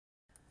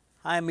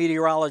I'm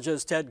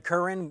meteorologist Ed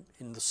Curran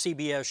in the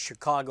CBS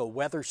Chicago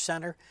Weather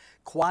Center.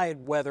 Quiet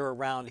weather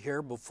around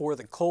here before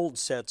the cold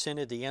sets in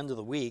at the end of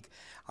the week.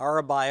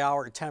 Hour by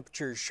hour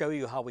temperatures show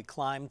you how we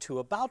climb to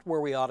about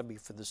where we ought to be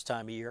for this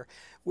time of year,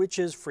 which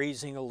is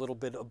freezing, a little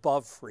bit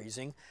above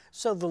freezing.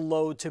 So the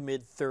low to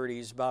mid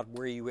 30s, about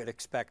where you would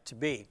expect to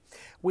be.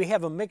 We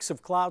have a mix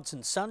of clouds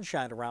and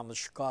sunshine around the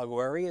Chicago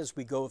area as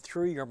we go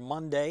through your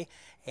Monday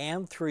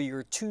and through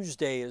your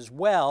Tuesday as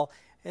well.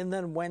 And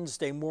then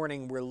Wednesday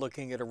morning, we're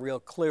looking at a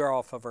real clear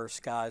off of our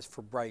skies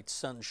for bright,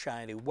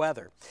 sunshiny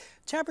weather.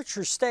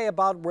 Temperatures stay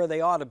about where they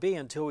ought to be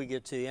until we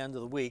get to the end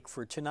of the week.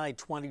 For tonight,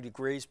 20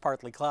 degrees,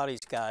 partly cloudy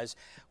skies,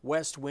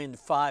 west wind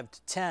 5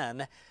 to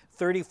 10,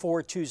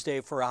 34 Tuesday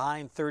for a high,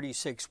 and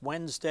 36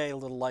 Wednesday, a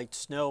little light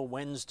snow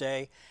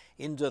Wednesday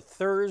into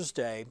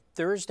Thursday.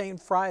 Thursday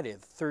and Friday,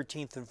 the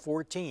 13th and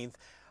 14th,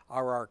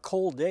 are our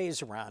cold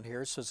days around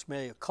here, so it's going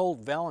to be a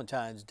cold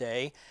Valentine's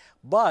Day.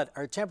 But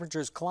our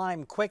temperatures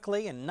climb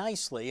quickly and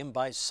nicely, and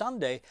by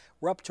Sunday,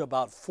 we're up to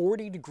about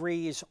 40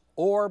 degrees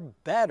or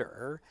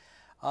better,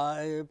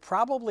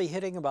 probably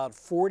hitting about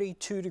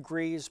 42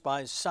 degrees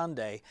by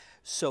Sunday.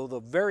 So the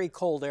very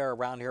cold air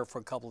around here for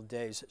a couple of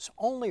days is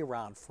only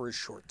around for a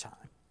short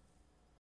time.